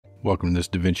Welcome to this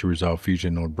DaVinci Resolve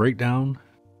Fusion node breakdown.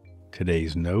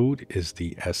 Today's node is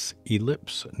the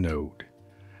sEllipse node.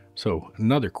 So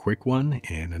another quick one,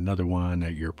 and another one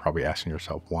that you're probably asking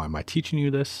yourself, why am I teaching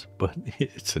you this? But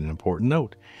it's an important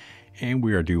node. And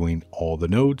we are doing all the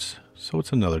nodes, so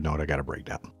it's another node I got to break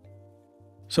down.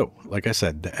 So like I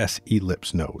said, the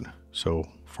sEllipse node. So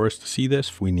for us to see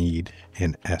this, we need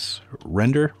an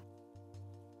sRender.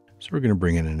 So we're going to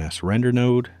bring in an sRender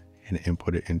node and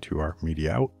input it into our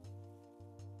media out.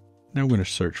 Now I'm going to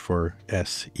search for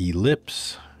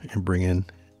sEllipse and bring in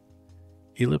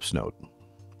ellipse node.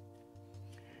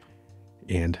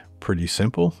 And pretty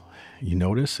simple. You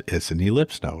notice it's an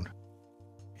ellipse node.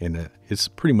 And it's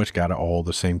pretty much got all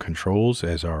the same controls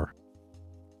as our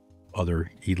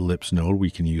other ellipse node we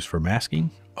can use for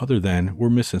masking, other than we're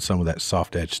missing some of that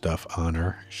soft edge stuff on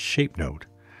our shape node.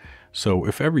 So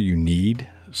if ever you need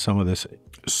some of this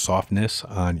softness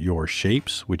on your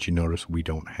shapes, which you notice we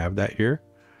don't have that here,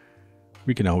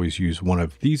 we can always use one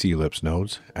of these ellipse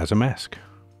nodes as a mask.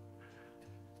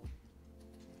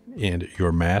 And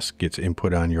your mask gets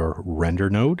input on your render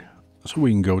node. So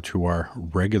we can go to our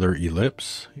regular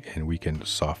ellipse and we can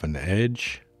soften the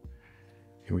edge.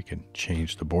 And we can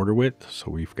change the border width so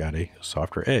we've got a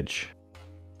softer edge.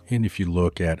 And if you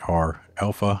look at our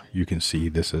alpha, you can see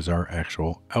this is our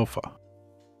actual alpha.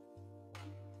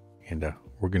 And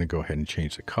we're going to go ahead and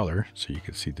change the color so you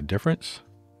can see the difference.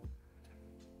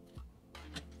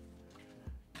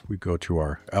 We go to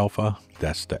our alpha,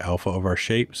 that's the alpha of our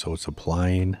shape, so it's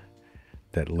applying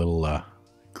that little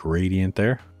gradient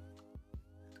there.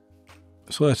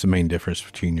 So that's the main difference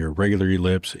between your regular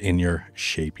ellipse and your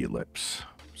shape ellipse.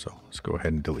 So let's go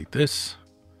ahead and delete this.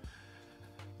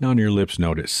 Now on your ellipse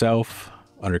node itself,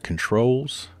 under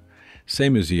controls,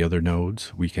 same as the other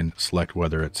nodes, we can select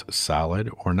whether it's solid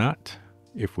or not.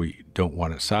 If we don't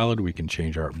want it solid, we can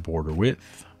change our border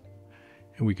width,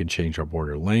 and we can change our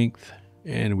border length,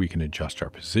 and we can adjust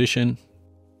our position,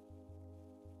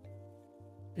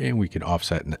 and we can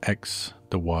offset in the X,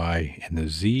 the Y, and the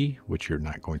Z, which you're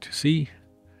not going to see.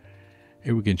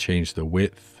 And we can change the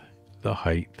width, the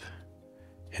height,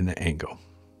 and the angle.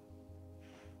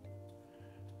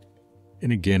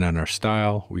 And again, on our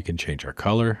style, we can change our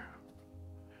color,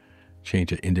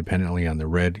 change it independently on the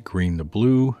red, green, the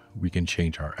blue. We can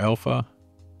change our alpha.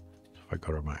 So if I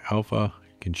go to my alpha,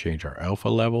 you can change our alpha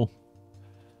level.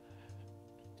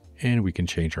 And we can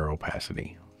change our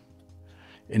opacity.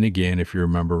 And again, if you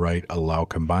remember right, allow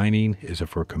combining is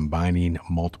if we're combining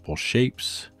multiple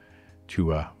shapes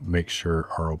to make sure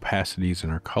our opacities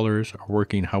and our colors are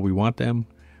working how we want them.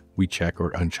 We check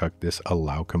or uncheck this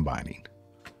allow combining.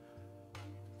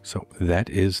 So that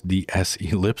is the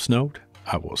sEllipse node.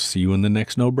 I will see you in the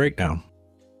next node breakdown.